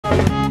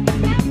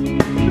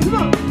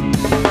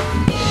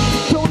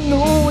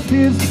it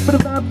is, but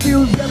the vibe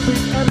feels epic,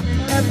 epic,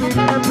 epic,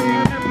 epic,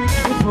 epic.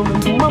 It's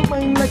rolling through my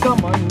mind like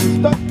I'm on the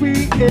stuck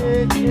beat.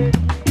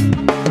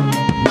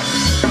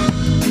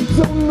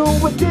 Don't know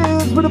what it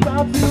is, but the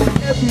vibe feels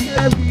epic,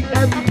 epic,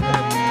 epic,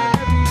 epic.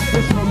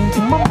 It's rolling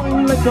through my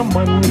mind like I'm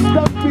on the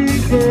stuck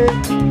beat.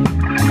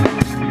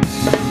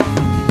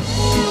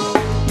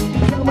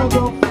 Come on,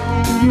 go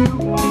find you.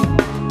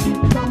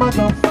 Come on,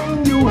 go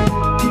find you.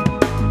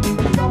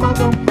 Come on,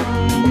 go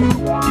find you.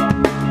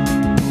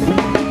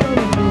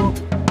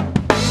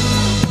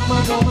 Come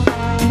on, go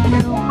find you.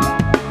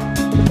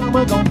 Come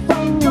on, go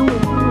find you.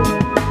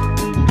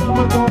 Come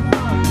on, go find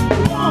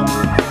you.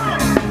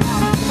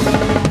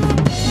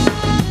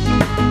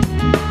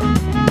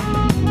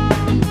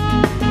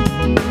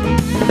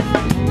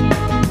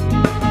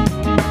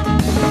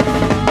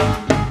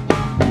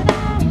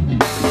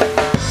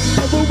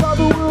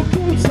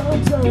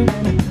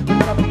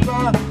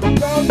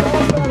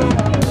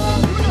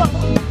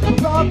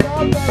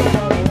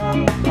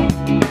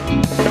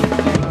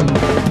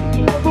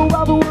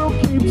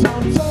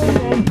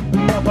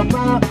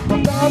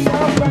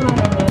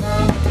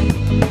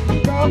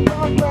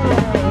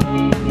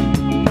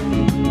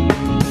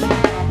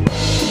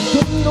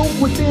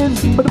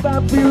 But the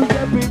vibe feels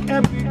epic,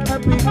 epic,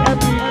 epic,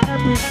 epic,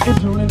 epic. It's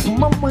rolling through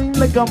my mind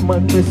like I'm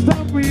on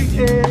mystery.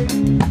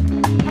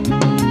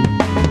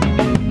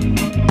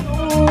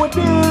 Oh, it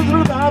is, but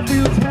the vibe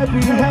feels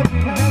heavy, heavy,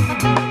 heavy.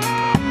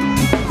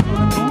 It's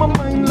rolling through my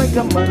mind like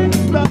I'm on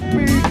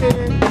mystery.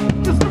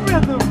 Just the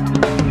rhythm.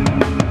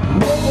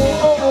 Whoa,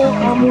 oh, oh,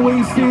 I'm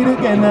wasted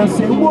again. I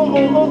say, whoa,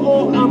 oh,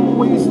 oh, I'm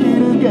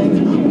wasted again.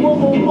 Whoa,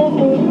 oh,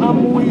 oh,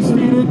 I'm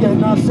wasted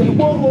again. I say,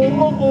 whoa,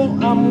 oh, oh,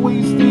 I'm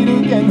wasted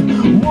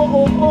again. Whoa,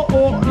 oh,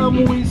 oh,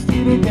 I'm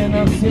wasted again.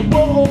 I say,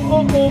 whoa,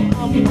 oh, oh,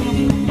 I'm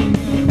wasted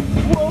again.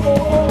 Whoa, oh,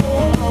 oh,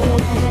 I'm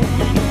wasted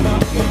again.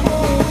 I say,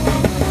 whoa.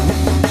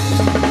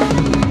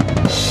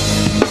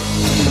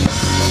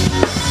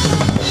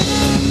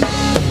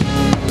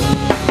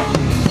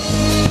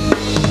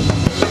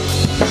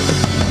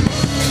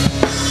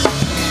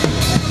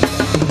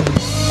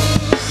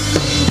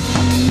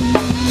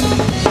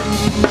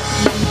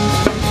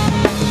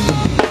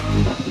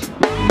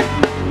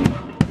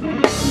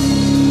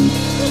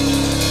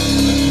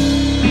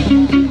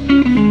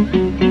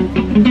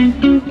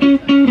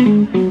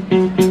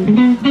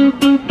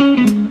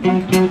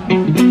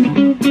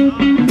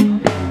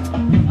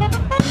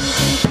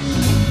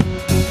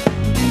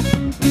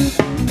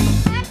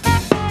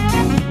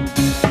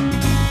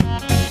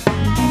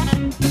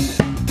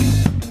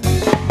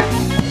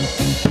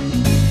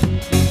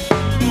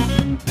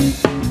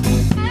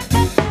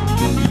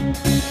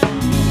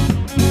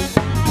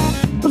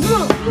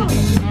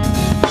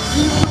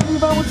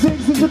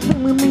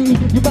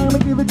 You bound to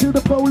give it to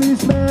the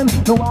policeman.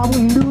 No, I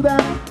wouldn't do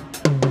that.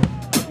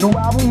 No,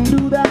 I wouldn't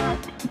do that.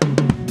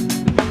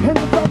 And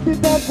if I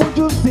did that, would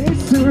you say,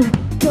 sir?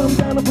 Come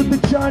down and put the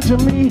charge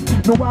on me.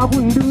 No, I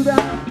wouldn't do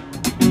that.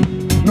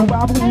 No,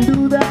 I wouldn't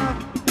do that.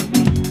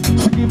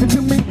 So give it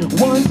to me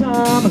one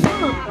time.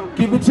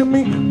 Give it to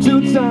me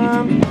 2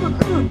 times.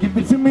 Give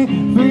it to me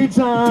 3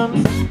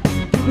 times.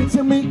 Give it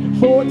to me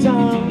 4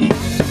 times.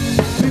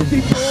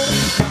 54,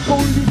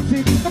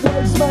 46,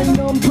 what's my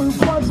number?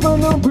 What's my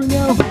number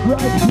now?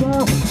 Right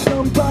now,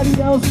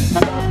 somebody else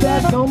got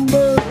that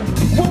number.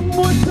 One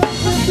more time,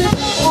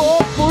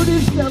 54,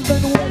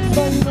 47, what's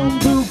my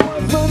number?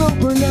 What's my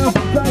number now?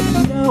 Right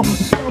now,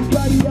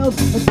 somebody else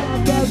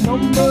got that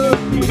number.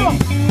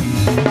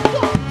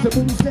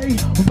 Someone say,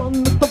 run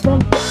with the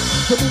front.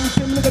 Someone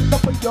say, look at the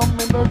for your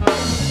member.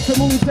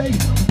 Someone say,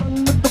 run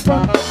with the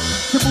front.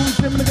 Someone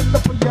say, look at the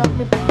for your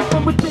member.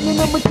 I'm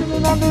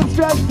chillin', on this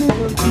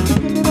Trashtival.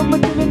 Beginning,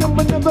 I'm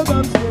never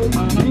gonna stay.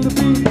 Need a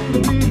beat.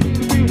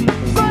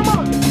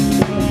 Simon!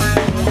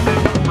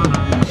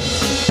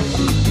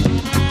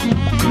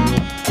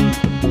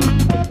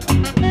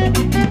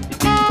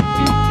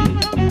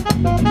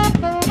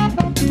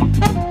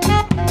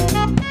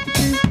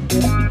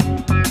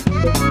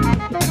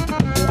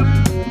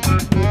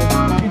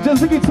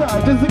 Just the guitar,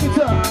 just the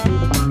guitar.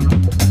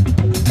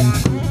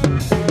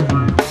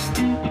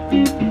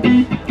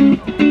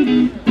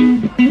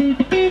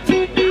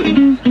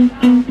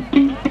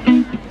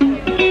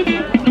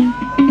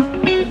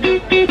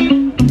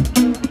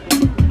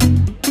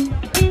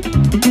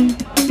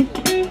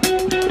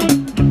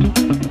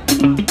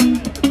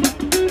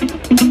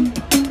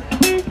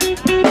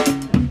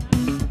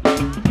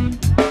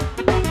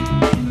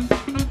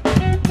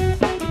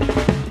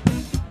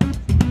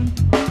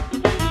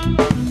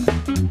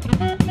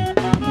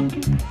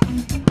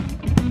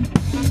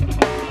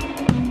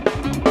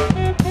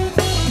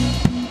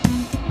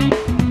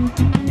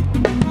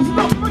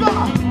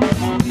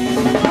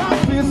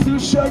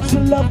 Shirts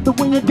and love the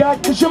way you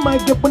got, cause you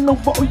might get one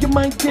over or you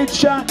might get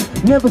shot.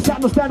 Never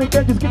sound no static,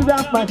 I just get it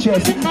off my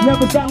chest.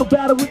 Never sound no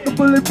battle with the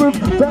bulletproof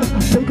vest.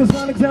 Take us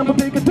an example,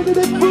 take it to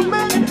the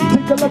improvement.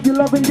 Take a love you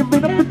love and give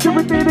it up to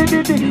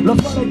charity.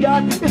 Lost what I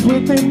got is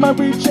within my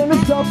reach and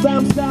it's all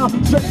time style.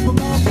 Straight from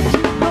off,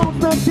 she knows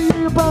that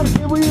you about to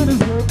get what you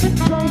deserve.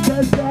 Try and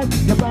test that,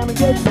 you're bound to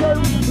get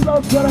served.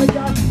 Love's what I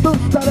got, don't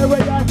start it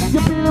right out. You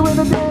feel it when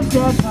the dance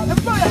gets hot.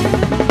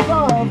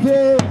 Love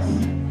is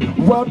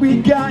what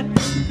we got.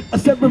 I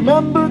said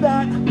remember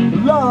that.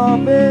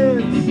 Love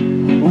is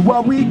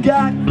what we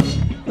got.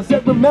 I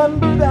said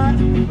remember that.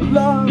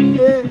 Love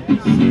is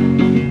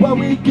what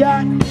we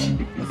got.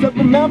 I said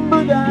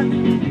remember that.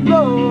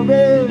 Love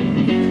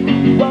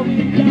is what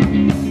we got.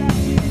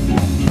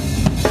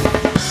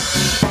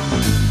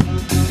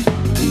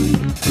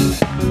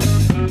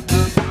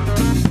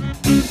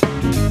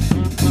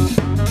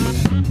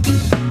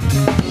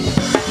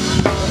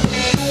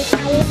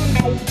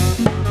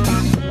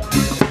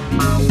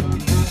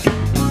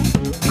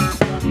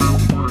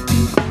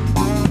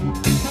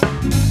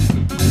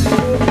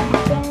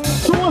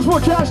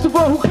 Voor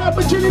Trashtival, hoe gaat het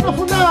met jullie nog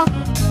vandaag?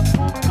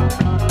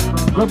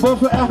 We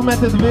boffen echt met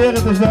het weer,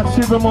 het is echt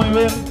super mooi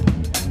weer.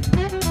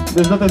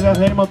 Dus dat is echt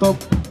helemaal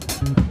top.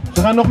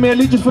 We gaan nog meer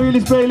liedjes voor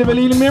jullie spelen,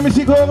 willen jullie meer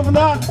muziek horen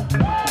vandaag?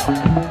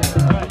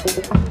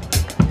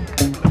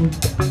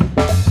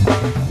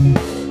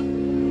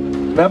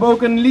 We hebben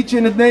ook een liedje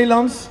in het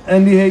Nederlands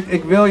en die heet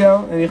Ik Wil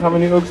Jou en die gaan we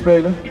nu ook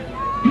spelen.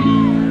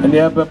 En die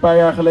hebben we een paar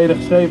jaar geleden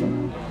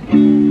geschreven.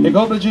 Ik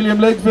hoop dat jullie hem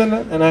leuk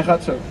vinden en hij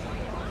gaat zo.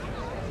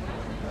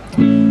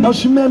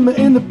 Als je met me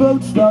in de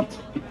boot stapt,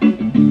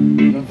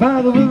 dan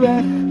varen we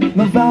weg,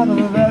 dan varen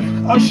we weg.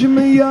 Als je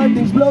me je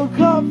hart bloot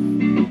gaf,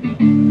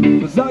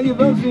 dan zal je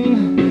wel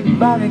zien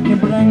waar ik je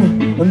breng.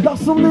 Een dag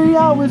zonder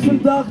jou is een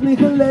dag niet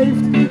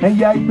geleefd. En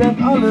jij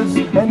bent alles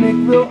en ik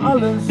wil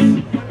alles.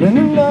 Na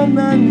na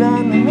na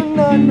na na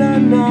na na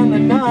na na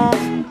na.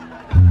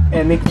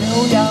 En ik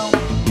wil jou.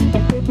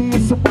 Oh baby,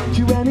 it's about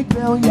you en ik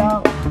wil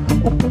jou.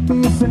 Oh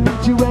baby, it's I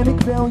need you en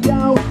ik wil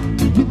jou.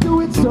 You do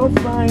it so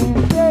fine.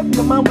 Babe,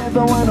 come on, I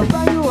wanna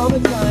buy you all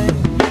the time.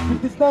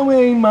 Dit is nou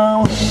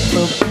eenmaal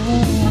mijn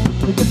voel.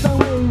 Dit is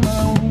nou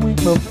eenmaal hoe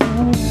ik me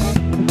voel.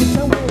 Dit is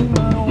nou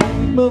eenmaal hoe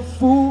ik me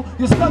voel.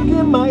 You're stuck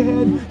in my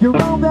head.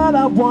 You're all that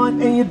I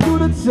want and you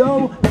do it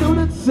so, do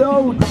it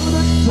so, do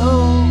it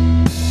so.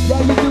 Yeah,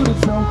 you do it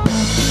so.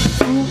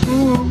 Ooh,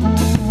 ooh,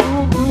 ooh,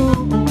 ooh,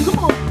 ooh. Come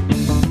on.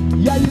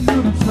 Yeah, you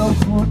do it so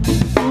good.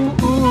 Ooh,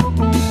 ooh,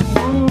 ooh,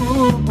 ooh,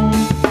 ooh.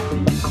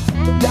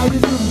 Yeah, you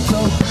do it so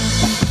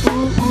good.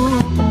 Ooh, ooh,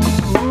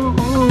 ooh, ooh,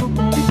 ooh.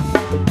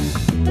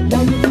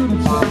 Yeah, you do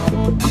it so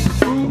good.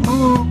 Ooh,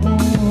 ooh,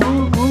 ooh,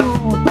 ooh,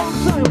 ooh. Don't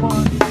say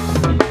one.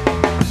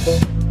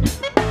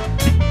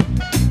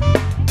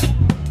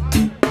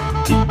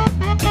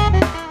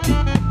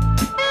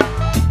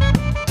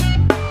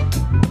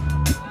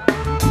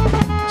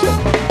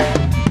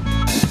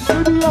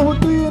 Baby, ja,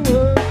 wat doe je nu?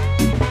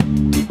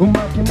 Hoe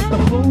maak je met de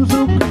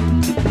gozer?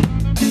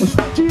 Oh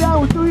schatje, ja,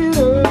 wat doe je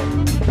nu?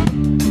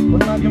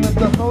 Wat maak je met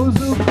de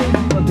gozer?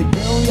 Want ik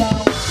wil jou.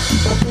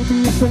 Oh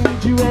baby, it's I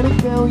need you en ik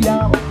wil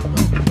jou. Oh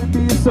baby,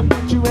 it's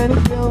about you en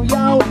ik wil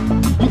jou.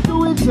 You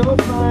do it so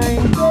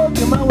fine. Babe,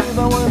 you're my wave,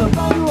 I wanna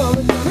buy you all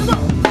the time. Come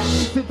on.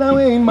 Het is nou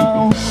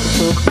eenmaal hoe ik me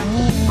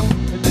voel.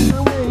 Het is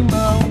nou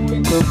eenmaal hoe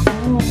ik me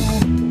voel.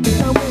 Het is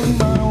nou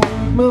eenmaal hoe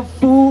ik me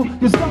voel.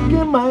 You're stuck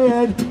in my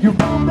head.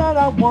 You're all that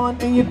I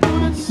want and you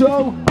do it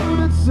so,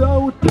 do it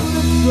so, do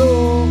it so.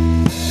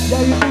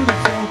 Yeah, you do it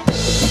so.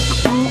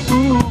 Ooh,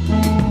 ooh,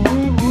 ooh,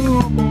 ooh,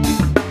 ooh.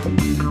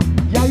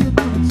 Yeah, you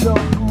do it so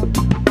good.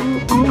 Ooh,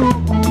 ooh,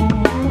 ooh,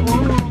 ooh,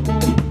 ooh.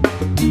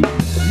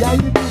 Yeah,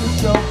 you do it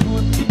so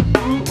good.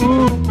 Ooh, ooh,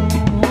 ooh,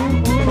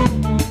 ooh,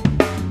 ooh.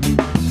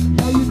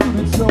 Yeah, you do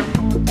it so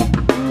good.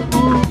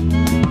 Ooh, ooh, ooh, ooh.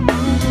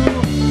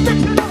 Mix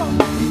it up.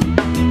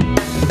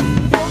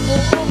 Oh,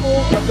 oh, oh,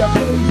 oh. I got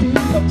crazy.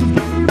 I just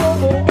give it oh,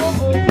 oh,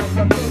 oh, oh. I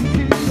got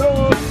crazy. Oh,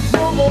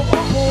 oh, oh,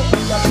 oh, oh.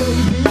 I got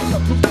crazy. I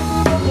just give it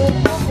oh, oh,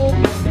 oh, oh.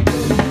 I got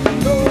crazy.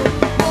 Oh,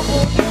 oh,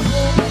 oh, oh,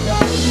 oh. I got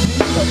crazy.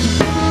 I just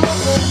give it oh,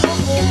 oh,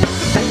 oh, oh.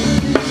 Crazy.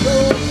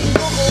 Oh, oh,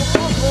 oh,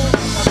 oh, oh.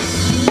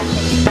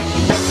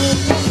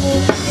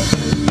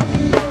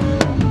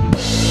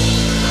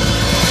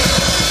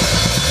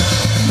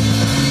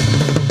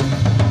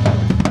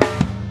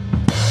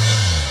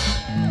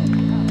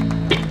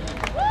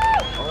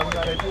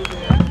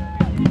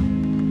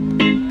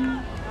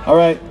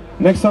 Alright,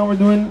 next song we're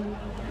doing,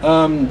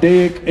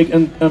 deed ik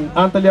een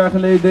aantal jaar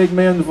geleden deed ik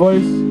mee aan The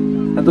Voice.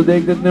 En toen deed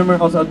ik dit nummer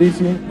als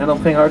auditie en dat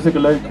ging hartstikke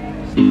leuk.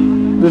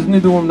 Dus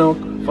nu doen we hem ook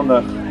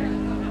vandaag.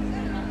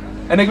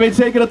 En ik weet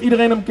zeker dat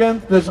iedereen hem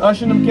kent, dus als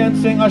je hem kent,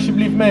 zing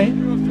alsjeblieft mee.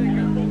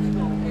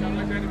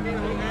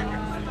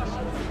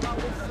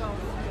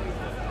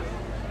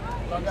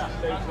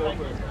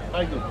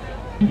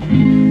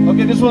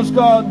 Okay, this one's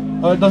called,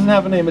 it doesn't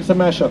have a name, it's a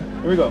mashup.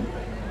 Here we go.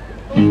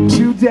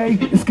 Today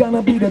is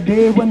gonna be the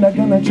day when they're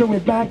gonna throw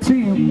it back to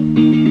you.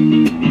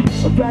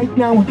 Right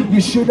now,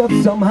 you should have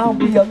somehow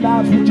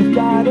realized what you've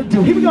gotta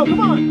do. Here we go, come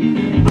on!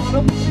 I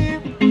don't believe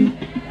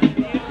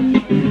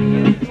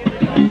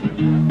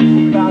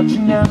about you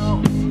now.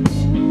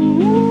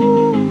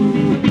 Ooh,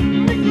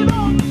 make it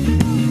up!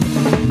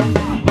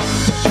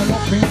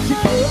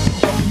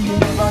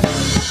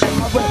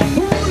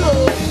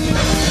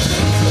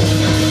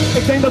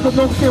 Ik denk dat we het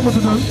nog een keer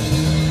moeten doen.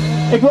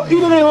 Ik wil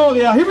iedereen horen,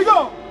 ja. Here we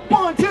go.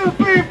 1, 2,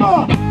 3,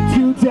 4.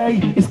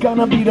 Today is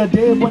gonna be the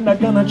day when I'm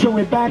gonna throw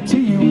it back to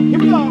you. Here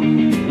we go.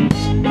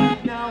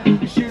 Right now,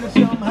 you should have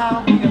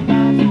somehow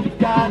realized what you've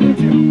gotta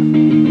do.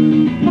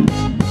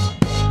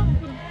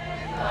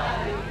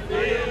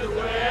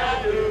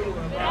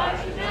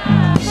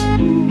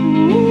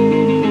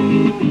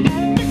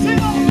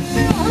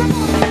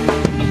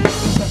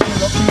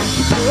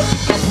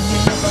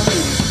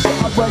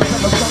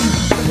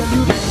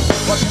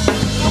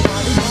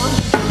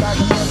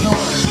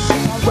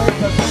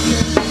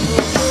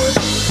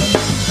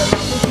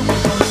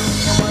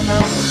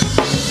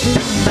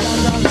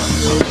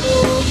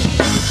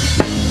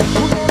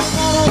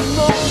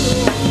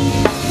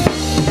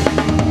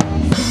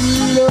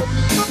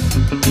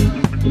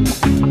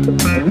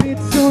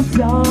 Little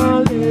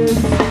darling,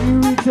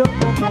 spirit up.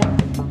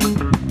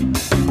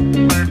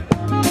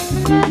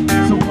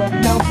 So what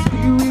now,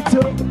 spirit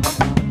up?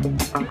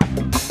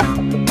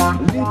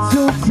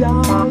 Little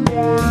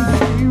darling,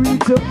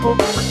 spirit up.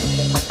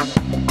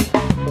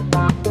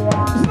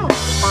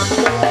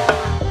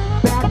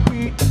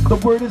 Backbeat, the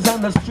word is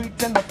on the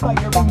street and the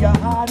fire in your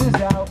heart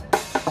is out.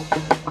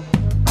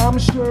 I'm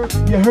sure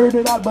you heard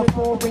it all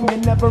before and you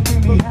never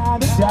really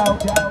had a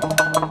doubt.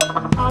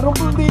 I don't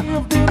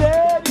believe that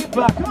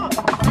anybody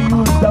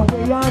feels the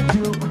way I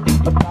do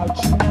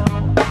about you now.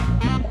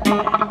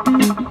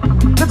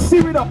 Let's see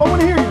it up, I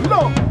wanna hear you,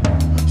 look.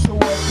 So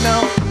what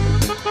now?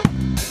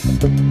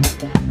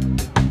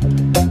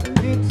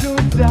 Little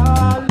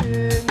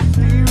darling,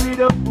 steer it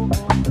up.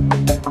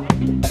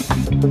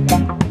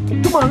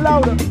 Come on,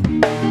 louder.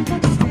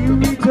 Steer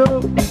it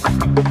up.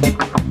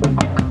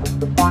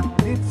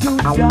 Little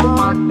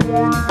darling,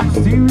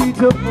 steer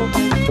it up.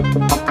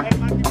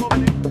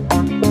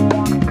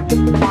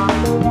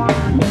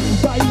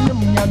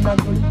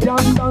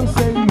 Down,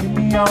 say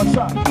me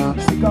outside.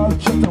 Stick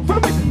out your tongue for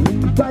me.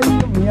 Tie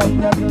me up,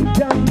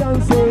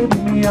 down, say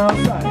me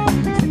outside.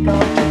 Stick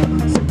out your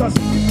tongue, stick out,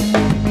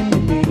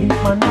 me,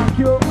 man, knock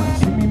you.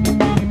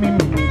 Me,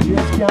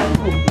 just can't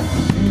go.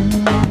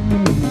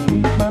 Me,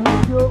 man,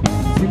 knock you.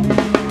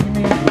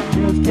 Me,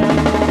 just can't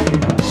go.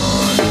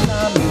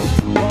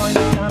 One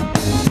time,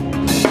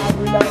 I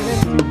will have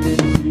it.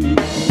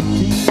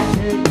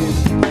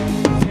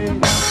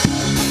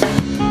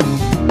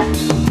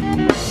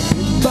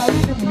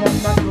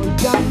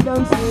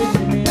 Down, say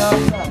me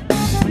outside.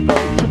 Stick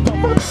out your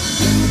tongue.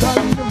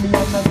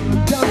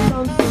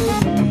 Down, say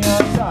me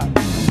outside.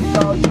 Stick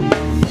out your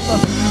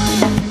tongue.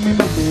 Me,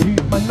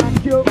 man,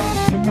 knock you.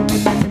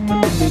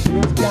 Me,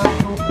 just can't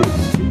go.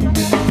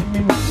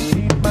 Me,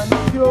 man,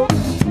 knock you.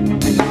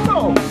 No,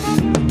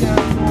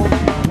 can't go.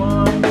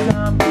 One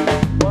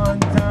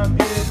time,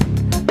 it.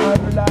 I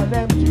will allow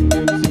them to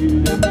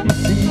see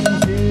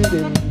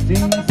them.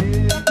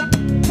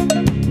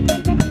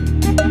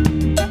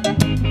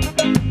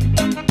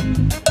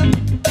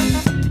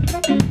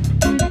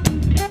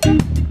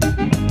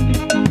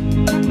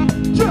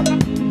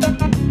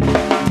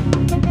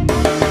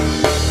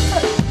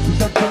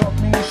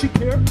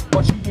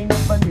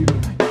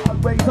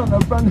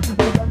 Run,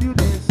 tell you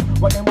this.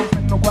 Why am I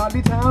spend no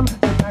quality time?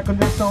 Sit back on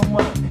this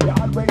someone. You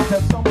always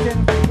have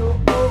something to do.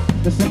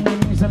 The same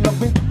means I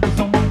love it. It's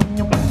only when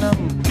you want them.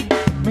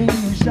 Me,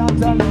 you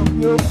shout, I love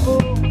you.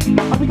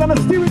 Are we gonna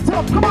steer it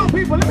up? Come on,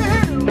 people, let me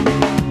hear you.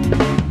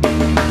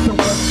 So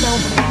what's now,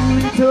 steer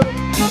it up?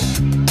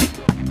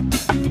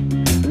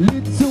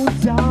 Little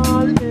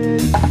darling,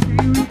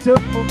 steer it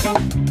up.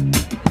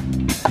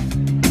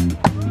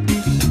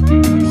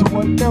 So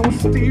what now,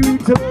 steer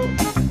it up?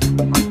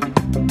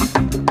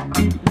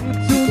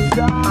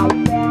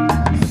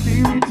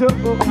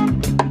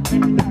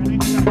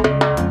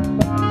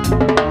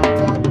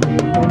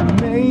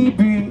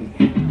 Maybe,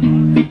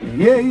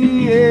 yeah,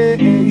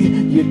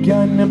 you're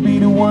gonna be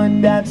the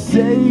one that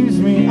saves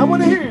me. I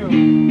wanna hear you.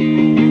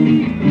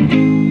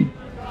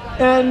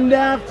 And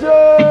after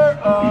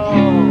all,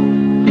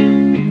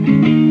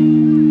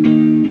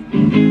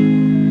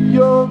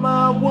 you're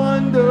my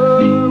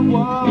wonderwall.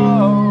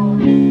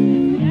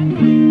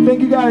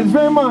 Thank you guys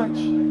very much.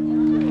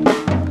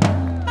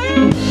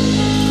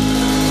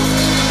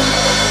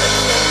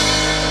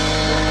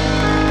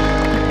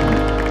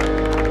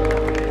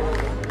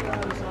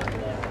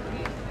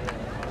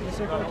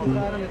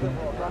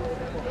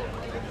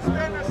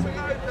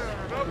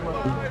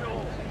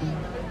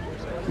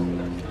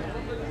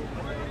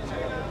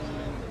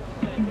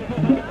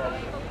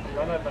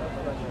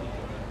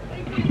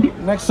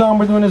 Next song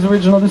we're doing is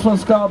original. This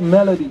one's called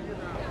Melody.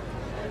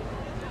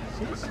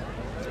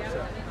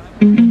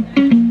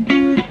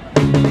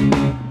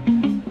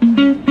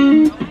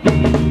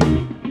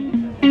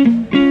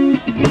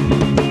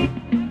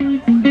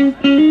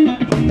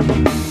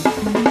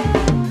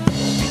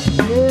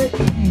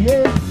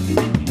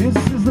 This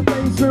is the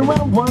place where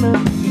I wanna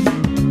be.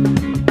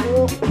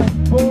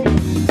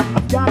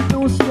 I've got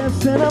no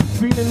stress and I'm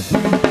feeling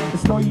free.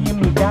 Estoy en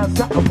mi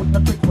casa, I would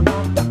not trick when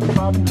I'm got the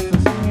problem to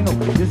casino.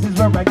 This is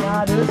where I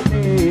gotta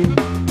stay.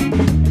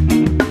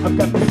 I've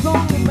got the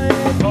song in my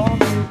head all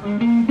day,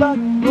 but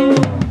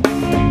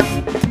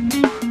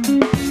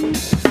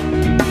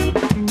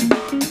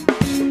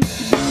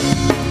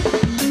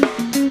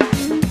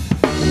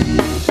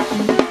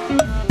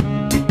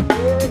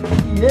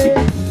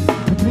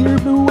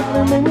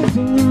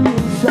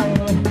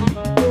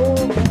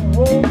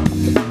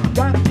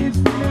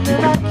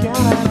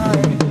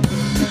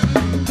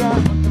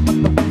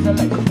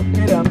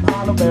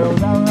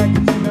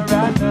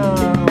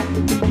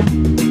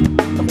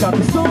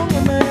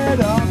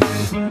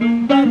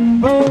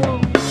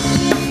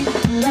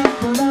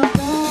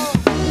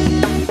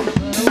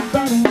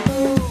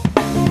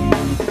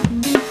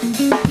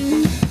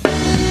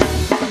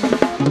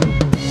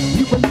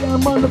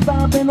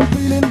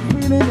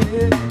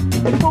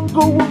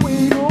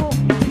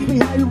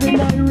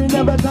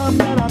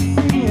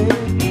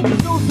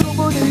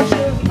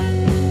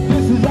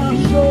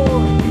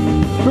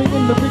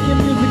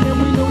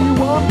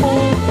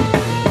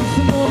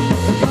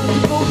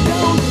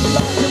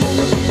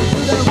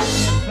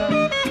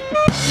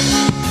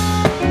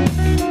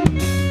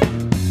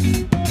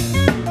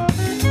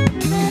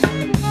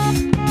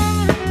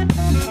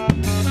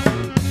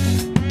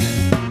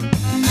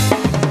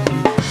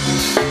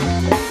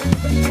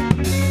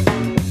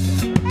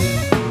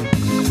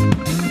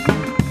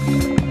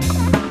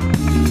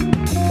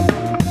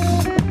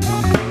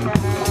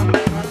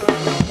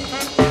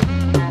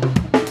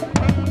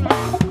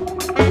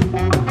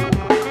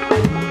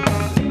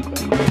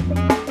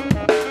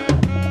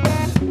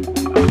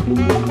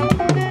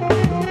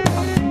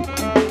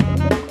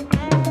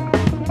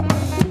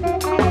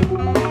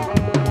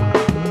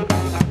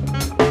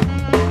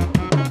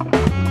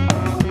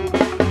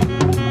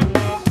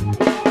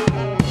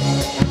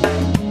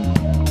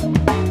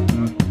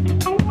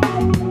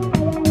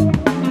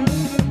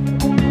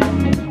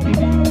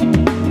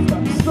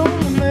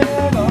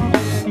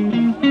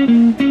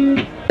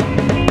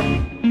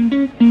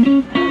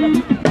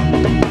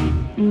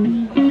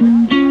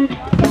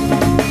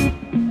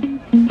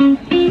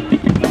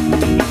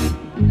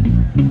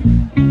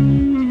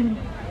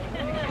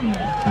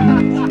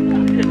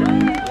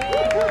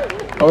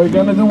Are we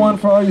gonna do one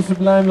for all you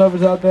Sublime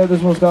lovers out there?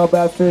 This one's called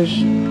Bad Fish.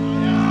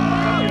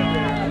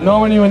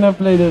 Normally we never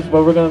play this,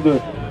 but we're gonna do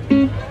it.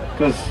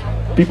 Because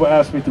people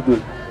asked me to do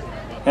it.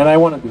 And I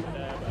wanna do it.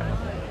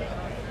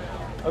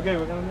 Okay,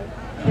 we're gonna do it.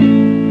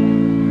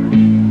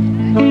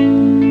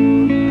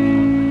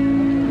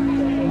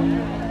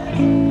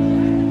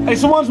 Hey,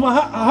 so once more,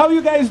 how are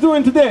you guys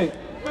doing today?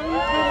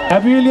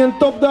 Hebben jullie een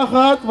topdag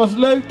gehad? Was het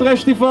leuk,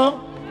 Trashtival?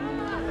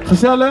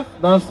 Gezellig?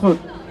 Dan is het goed.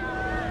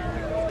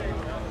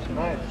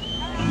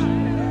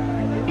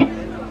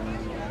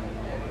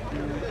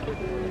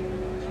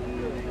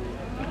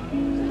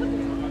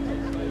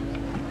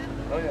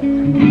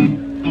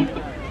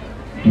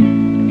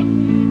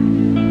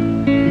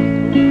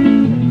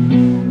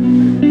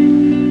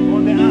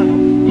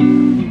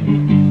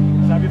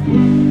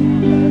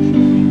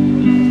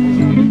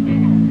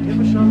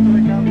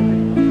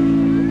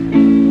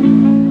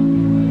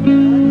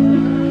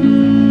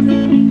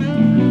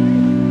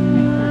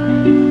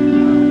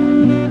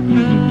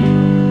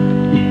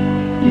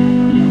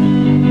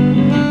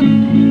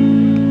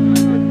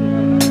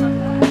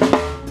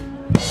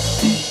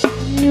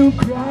 You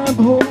grab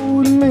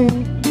hold of me,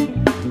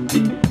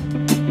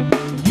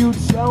 you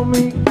tell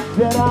me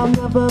that I'll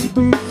never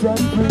be set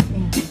free.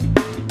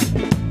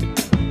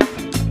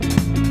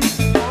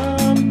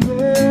 I'm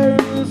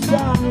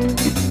parasite,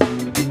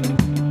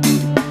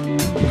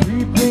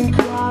 creeping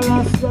while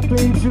I step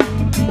into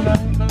the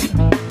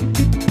night.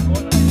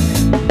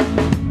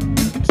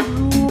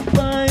 2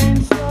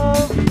 pints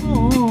of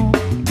food,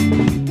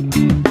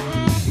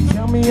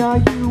 tell me, are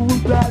you a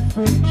bad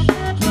fish?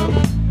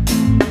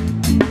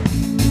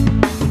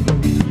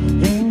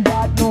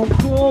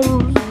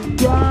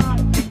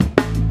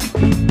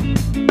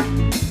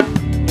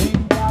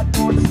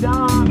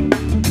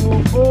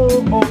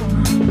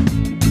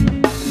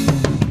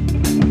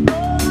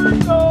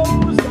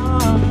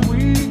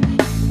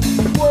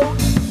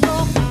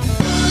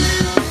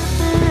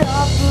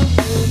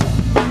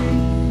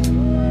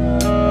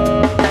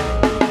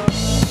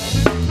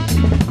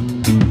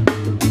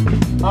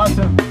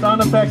 Awesome,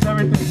 sound effects,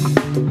 everything.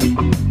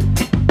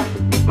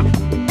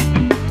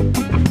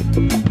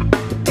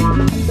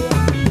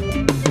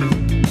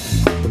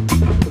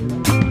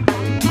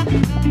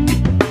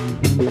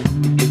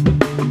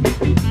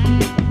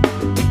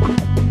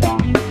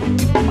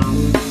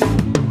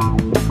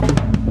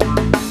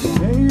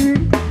 Hey,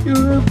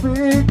 you're a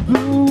big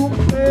blue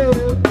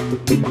whale.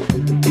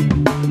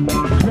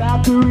 Grab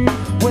the reef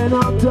when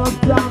I'm duck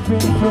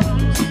diving first.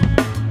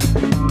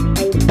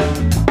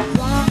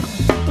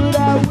 But I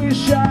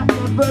wish I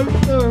never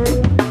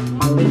learned.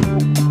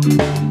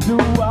 The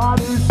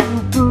water's so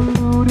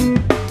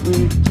polluted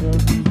with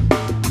dirt.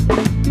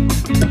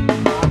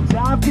 I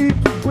dive deep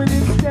when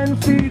it's 10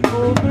 feet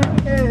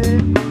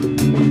overhead.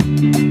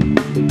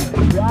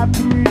 Grab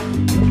the reef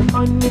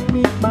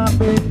underneath my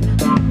bed,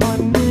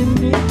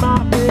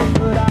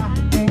 but I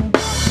ain't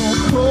got no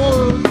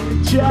clothes to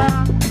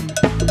job.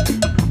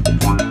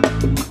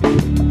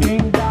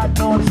 Ain't got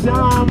no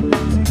time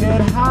to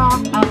get high.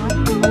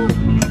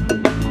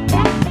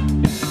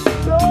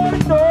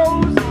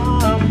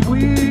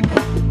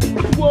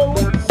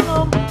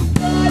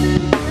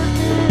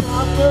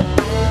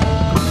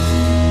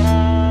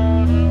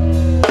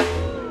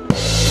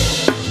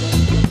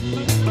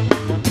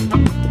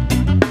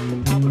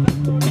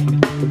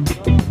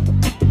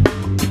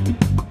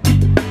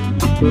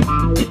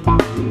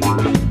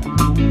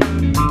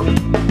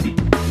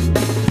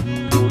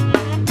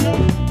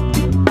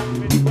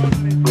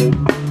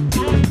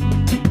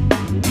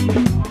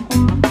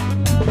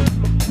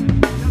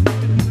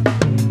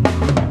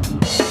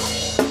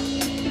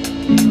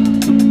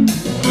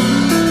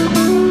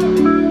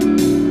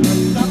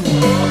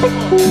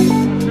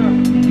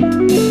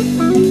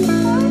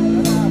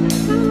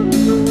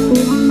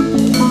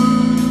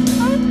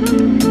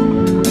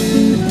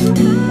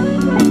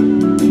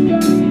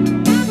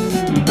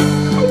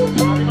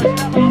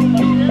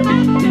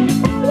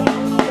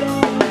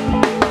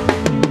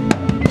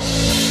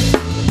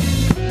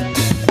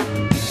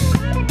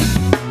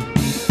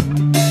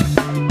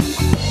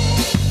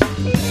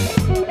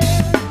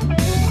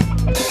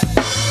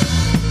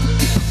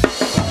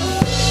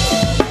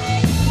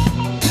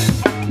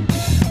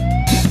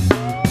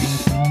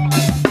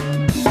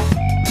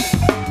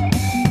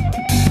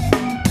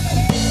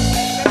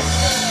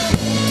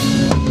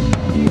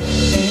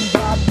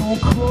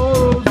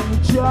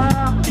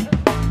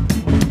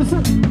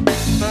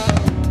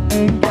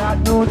 Ain't got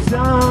no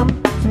time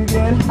to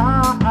get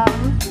high.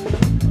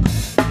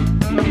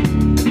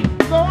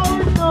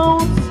 Lord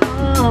knows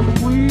I'm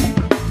weak.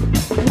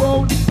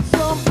 Won't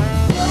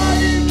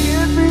somebody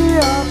get me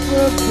off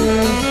of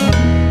this?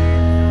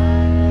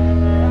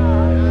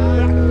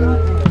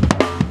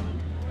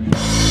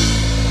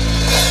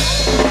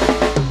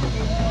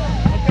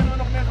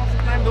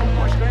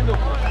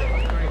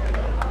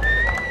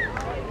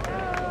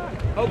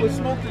 Oh, we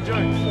smoked the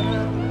joints.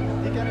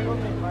 Die ken ik ook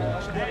niet, maar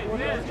als je dit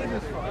wordt, dan is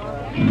het van.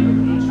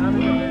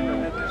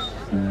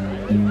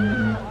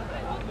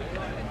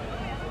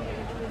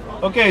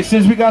 Okay,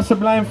 since we got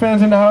Sublime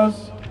fans in the house,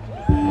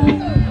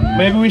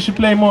 Maybe we should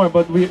play more,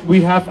 but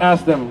we have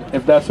asked them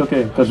if that's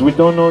okay, because we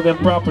don't know them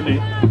properly.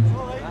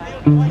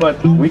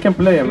 But we can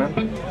play it, man.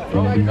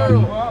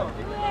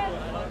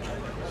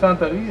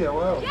 Santeria,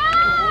 wow.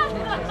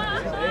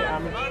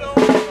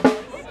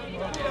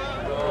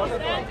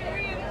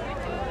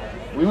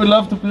 We would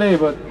love to play,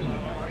 but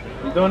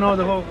we don't know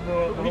the whole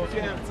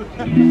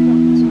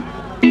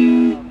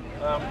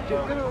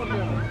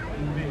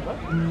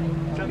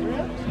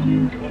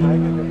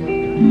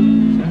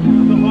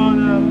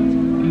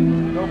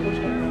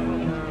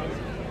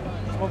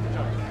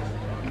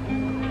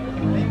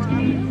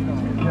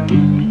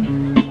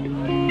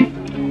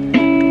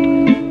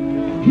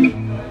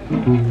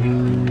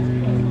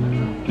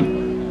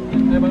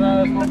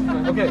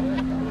Okay,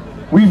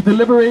 we've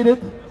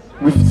deliberated.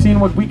 We've seen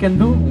what we can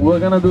do. We're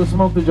gonna do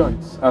Smoke the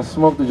Joints.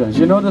 Smoke the Joints.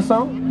 You know the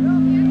song?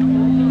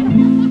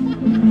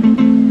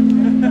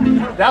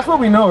 That's what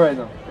we know right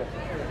now.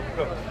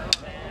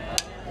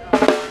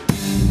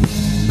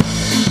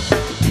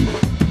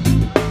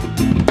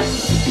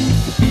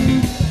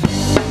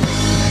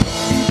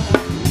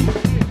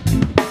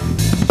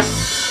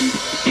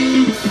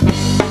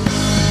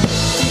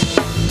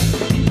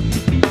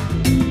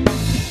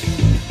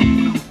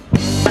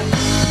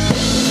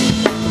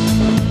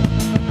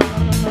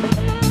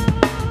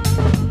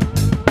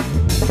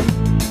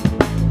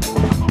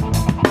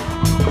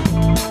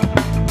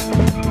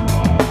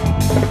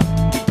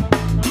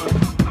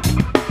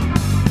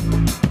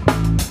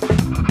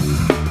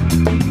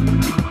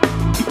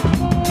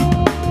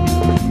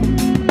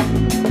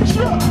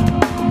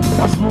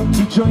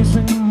 Joints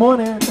in the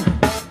morning,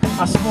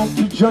 I smoke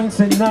 2 joints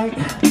at night.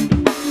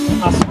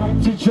 I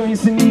smoke 2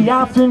 joints in the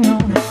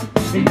afternoon,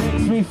 it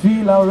makes me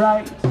feel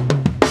alright.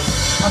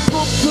 I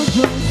smoke 2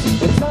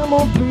 joints at time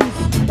of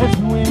peace, at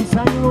 2 in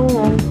time of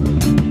war.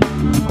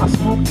 I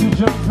smoke 2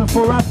 joints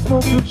before I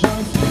smoke 2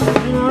 joints,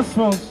 and I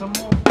smoke some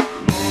more.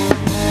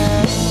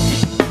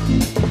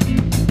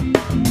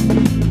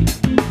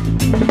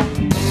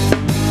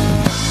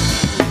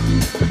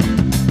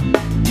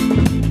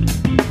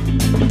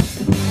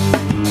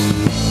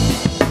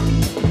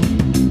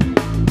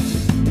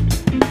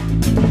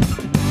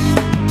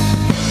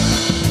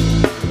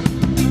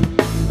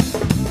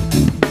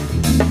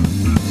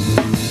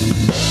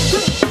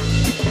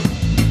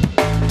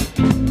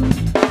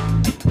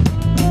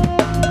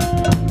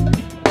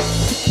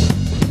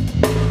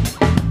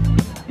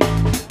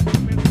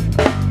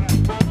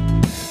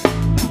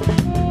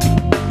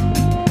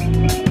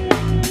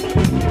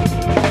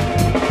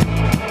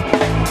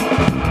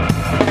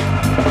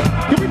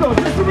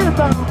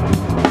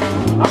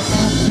 I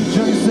smoke 2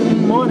 joints in the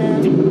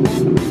morning,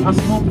 I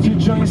smoke 2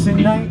 joints at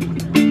night.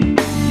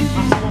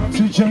 I smoke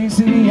 2 joints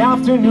in the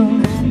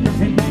afternoon,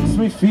 it makes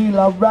me feel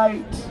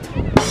alright.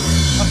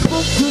 I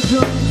smoke 2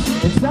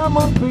 joints in time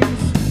of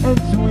peace and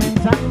 2 in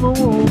time of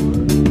war.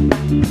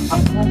 I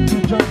smoke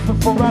 2 joints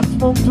before I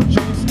smoke 2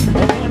 joints, and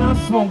then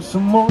I smoke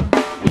some more.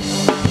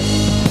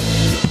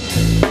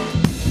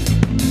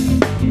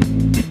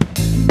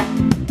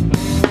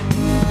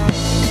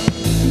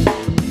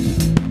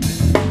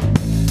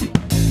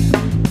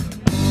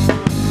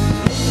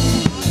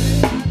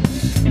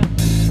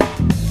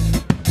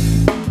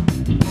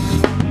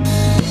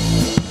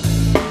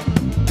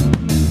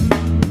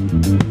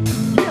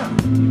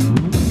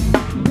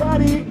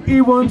 He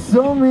once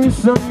told me,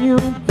 son, you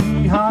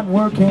be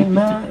hard-working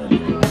man.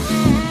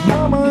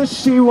 Mama,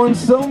 she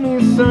once told me,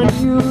 son,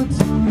 you do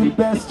the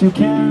best you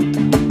can.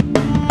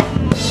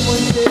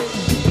 One day,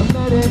 I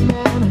met a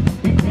man,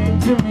 he came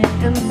to me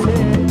and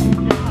said,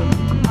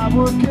 I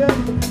work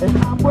good and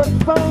I work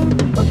fine,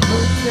 but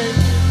good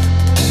day